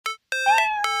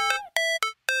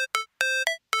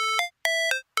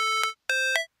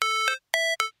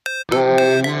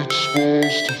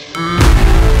supposed to feel?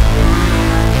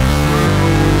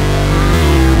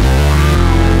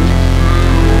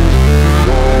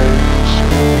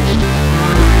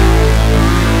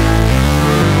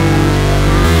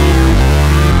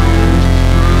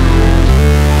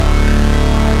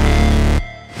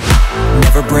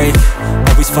 Never break,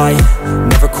 always fight,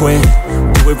 never quit,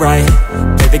 do it right,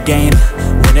 play the game,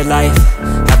 win it life,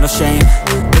 have no shame,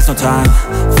 there's no time,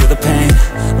 feel the pain,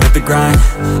 live the grind,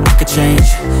 I could change,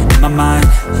 in my mind,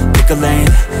 pick a lane,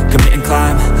 commit and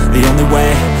climb, the only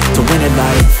way to win it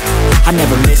life. I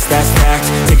never miss, that's fact,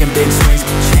 taking big swings,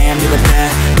 hand me the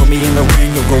bat, put me in the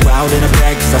ring, you'll go out in a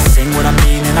bag, cause I sing what I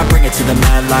mean and I bring it to the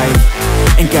mad light.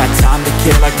 Ain't got time to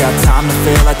kill, I got time to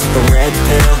feel, I took the red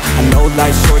pill, I know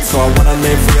life's short so I wanna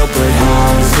live real, but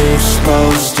how's it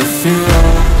supposed to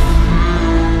feel?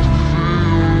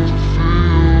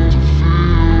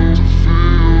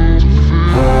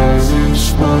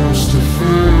 Supposed to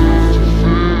feel.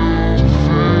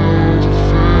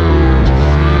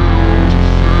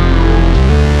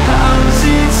 How's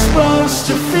it supposed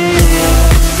to feel?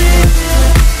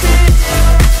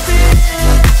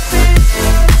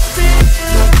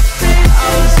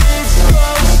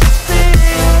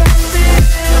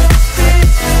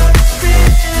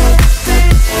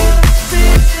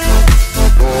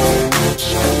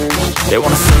 They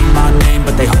wanna say my name,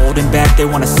 but they holding back. They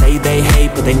wanna say they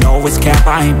hate, but they know it's cap.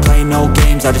 I ain't play no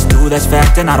games, I just do that's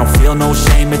fact. And I don't feel no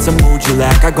shame, it's a mood you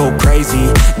lack. I go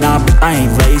crazy, nah, but I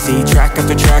ain't lazy. Track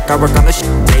after track, I work on this shit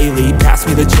daily. Pass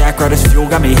me the jack, right as fuel,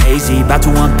 got me hazy. About to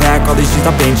unpack all these shit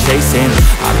I've been chasing.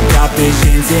 I've got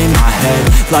visions in my head,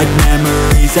 like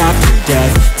memories after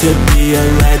death. To be a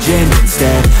legend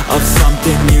instead of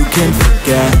something you can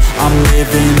forget. I'm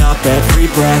living up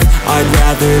every breath, I'd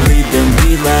rather lead than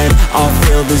be led. I'll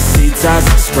fill the seats as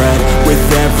I spread with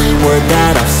every word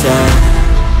that I've said.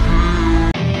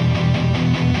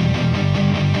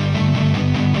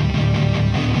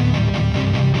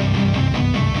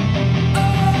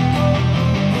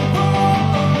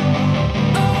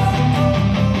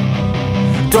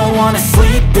 Don't wanna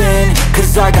sleep in,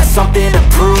 cause I got something to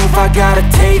prove. I gotta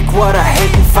take what I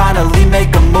hate and finally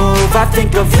make a move. I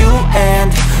think of you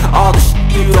and all the shit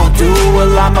you don't do.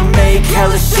 Well, I'ma make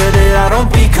hella sure that I don't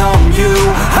become you.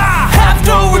 I have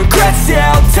no regrets,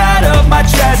 yeah, I'll tie up my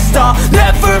chest. I'll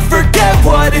never forget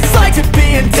what it's like to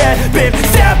be in debt. Been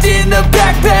stabbed in the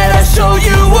back bed, I'll show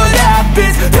you what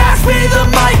happens. Pass me the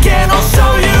mic and I'll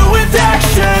show you with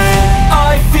action.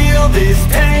 I feel this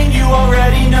pain, you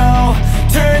already know.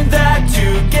 Turn that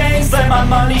to gains, let my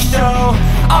money show.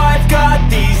 I've got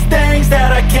these things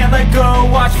that I can't let go.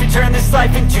 Watch me turn this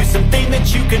life into something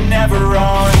that you can never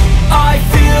own. I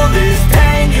feel this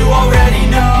pain, you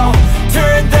already know.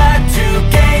 Turn that to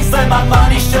gains, let my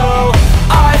money show.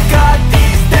 I've got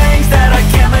these things that I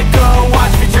can't let go.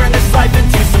 Watch me turn this life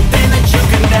into something that you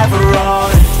can never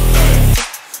own.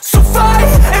 So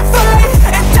fight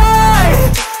and die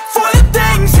for the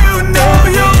things you know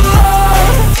you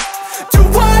love. Do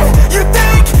what you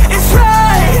think is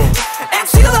right, and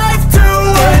see life do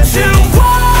what you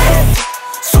want.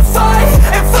 So fight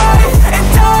and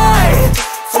die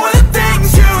for the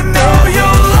things you know you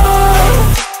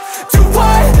love. Do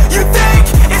what you think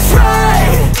is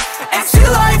right, and see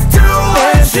life do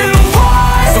what you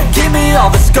want. So give me all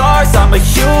the scars, I'm a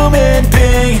human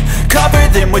being. Cover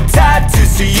them with tattoos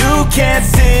so you can't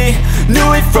see.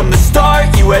 Knew it from the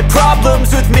start, you had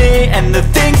problems with me and the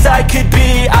things I could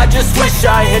be, I just wish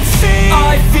I had seen.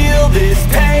 I feel this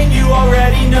pain, you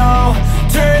already know.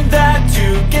 Turn that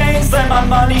to gains, let my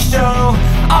money show.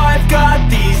 I've got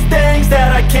these things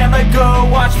that I can't let go.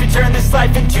 Watch me turn this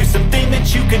life into something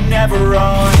that you can never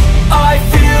own. I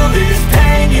feel this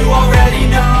pain, you already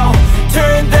know.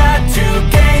 Turn that to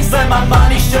gains, let my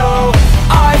money show.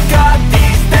 I've got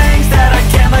these things that I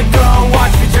can't let go.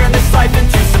 Watch me turn this life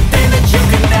into something that you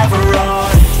can never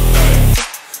own.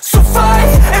 So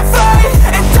fight and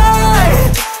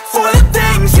die for the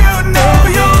things you know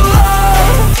you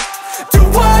love. Do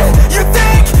what you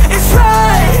think is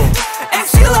right, and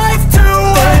see life do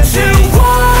what you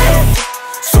want.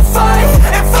 So fight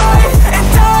and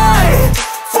die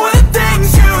for the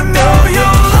things you know you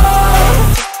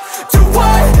love. Do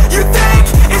what you think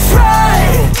is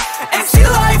right, and see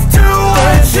life do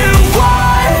what you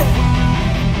want.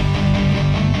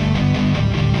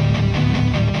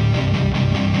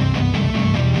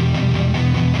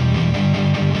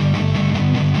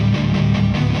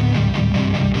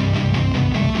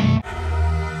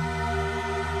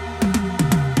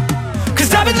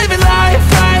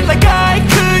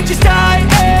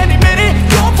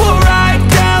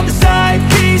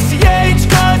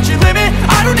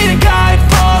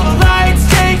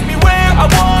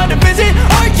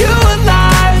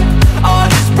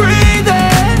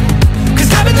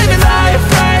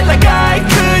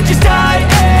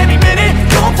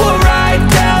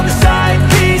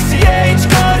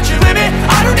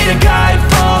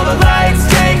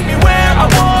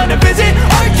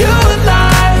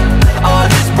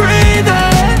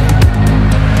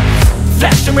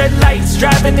 Flashing red lights,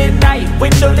 driving at night,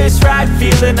 windowless ride,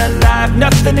 feeling alive.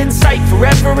 Nothing in sight,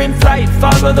 forever in flight.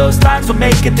 Follow those lines, we'll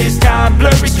make it this time.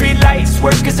 Blurry street lights,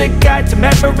 work as a guide to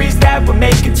memories that we're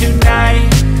making tonight.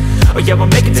 Oh yeah, we'll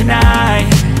make it tonight.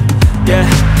 Yeah,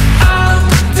 I'll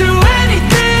do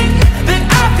anything that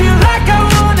I feel like I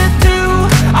wanna do.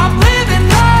 I'm living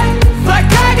life like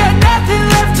I got nothing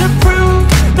left to prove.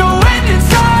 No end in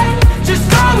sight, just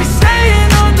always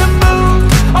staying on the move.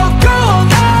 I'll go all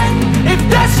night if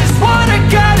that's just what I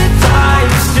gotta do.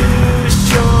 Life's too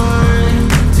short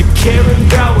to care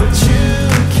about what you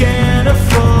can't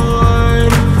afford.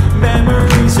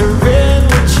 Memories are in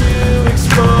what you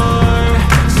explore,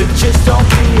 so just don't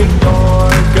be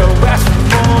ignored. Go ask for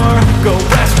more, go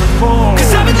ask for more.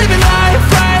 Cause I've been living life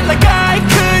right like I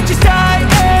could just die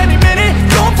any minute.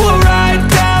 Going for a ride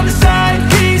down the side,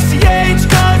 PCH,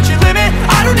 country limit.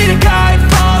 I don't need a guide,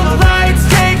 follow lights,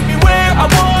 take me where I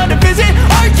wanna visit.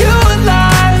 Are you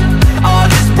alive? I'll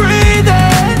just breathe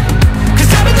in.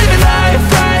 Cause I've been living life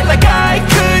right like I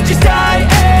could just die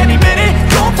any minute.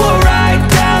 Going for a ride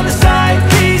down the side,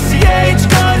 PCH,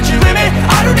 country limit.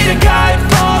 I don't need a guide,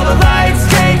 follow lights,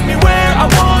 take me where I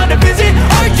wanna visit.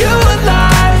 Are you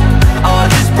alive? I'll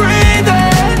just breathe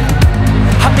in.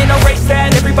 I'm in a race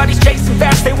that everybody's chasing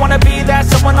fast. They wanna be that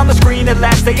someone on the screen at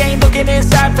last. They ain't looking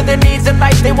inside for their needs in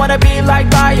life. They wanna be liked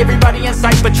by everybody in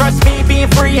sight. But trust me, being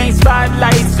free ain't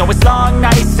spotlights. No, it's long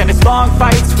nights and it's long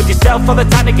fights with yourself all the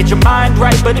time to get your mind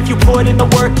right. But if you put in the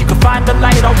work, you can find the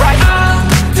light, alright. I'll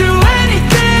do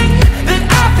anything that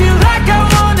I feel like I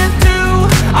wanna do.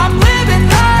 I'm living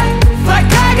life like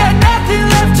I got nothing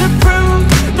left to prove.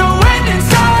 No end in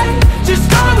sight, just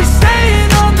always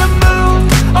staying on the move.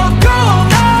 I'll go all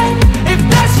night if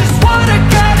that's just what I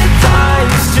gotta do.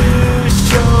 Life's too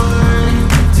short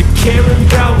to care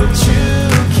about what you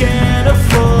can't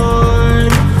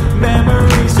afford.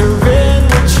 Memories are in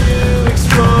what you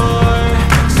explore,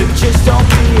 so just don't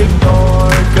be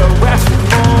ignored. Go ask for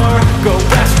more, go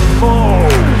ask for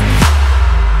more.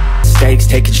 Stakes,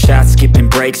 taking shots, skipping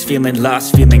breaks, feeling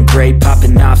lost, feeling great,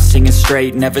 popping off, singing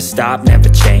straight, never stopped, never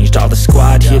changed. All the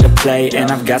squad here to play,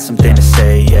 and I've got something to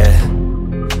say, yeah.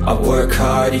 I work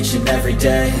hard each and every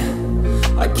day.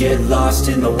 I get lost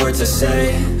in the words I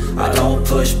say. I don't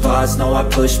push pause, no, I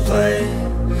push play.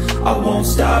 I won't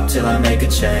stop till I make a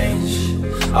change.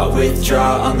 I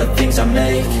withdraw on the things I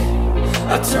make.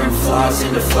 I turn flaws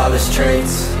into flawless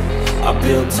traits. I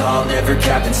build tall, never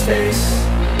capped in space.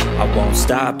 I won't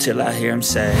stop till I hear him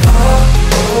say, oh,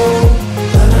 oh,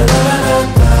 la la la la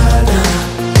la la,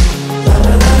 la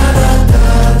la la la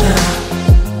la la,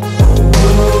 oh,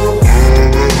 oh,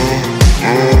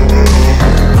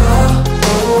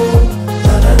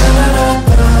 la la la la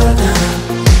la la,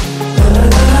 la la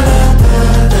la la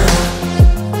la,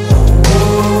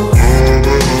 oh,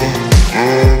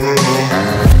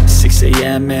 6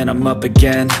 a.m. and I'm up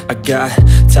again. I got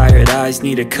tired eyes,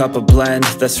 need a cup of blend.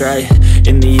 That's right,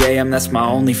 in the AM, that's my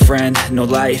only friend. No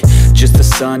light, just the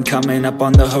sun coming up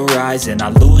on the horizon. I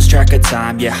lose track of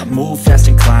time, yeah, I move fast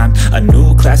and climb a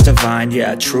new class divine,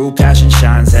 yeah, true passion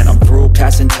shines. And I'm through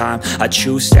passing time, I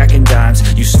choose stacking dimes.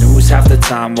 You snooze half the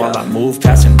time while I move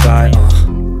passing by.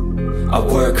 I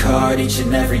work hard each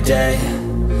and every day.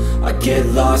 I get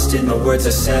lost in the words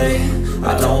I say.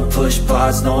 I don't push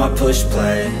pause, no, I push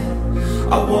play.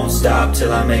 I won't stop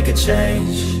till I make a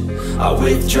change. I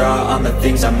withdraw on the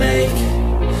things I make.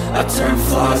 I turn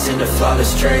flaws into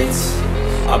flawless traits.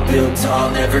 I build tall,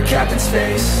 never capped in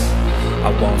space.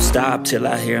 I won't stop till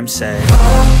I hear him say, oh,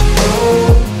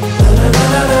 oh, la la la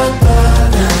la la.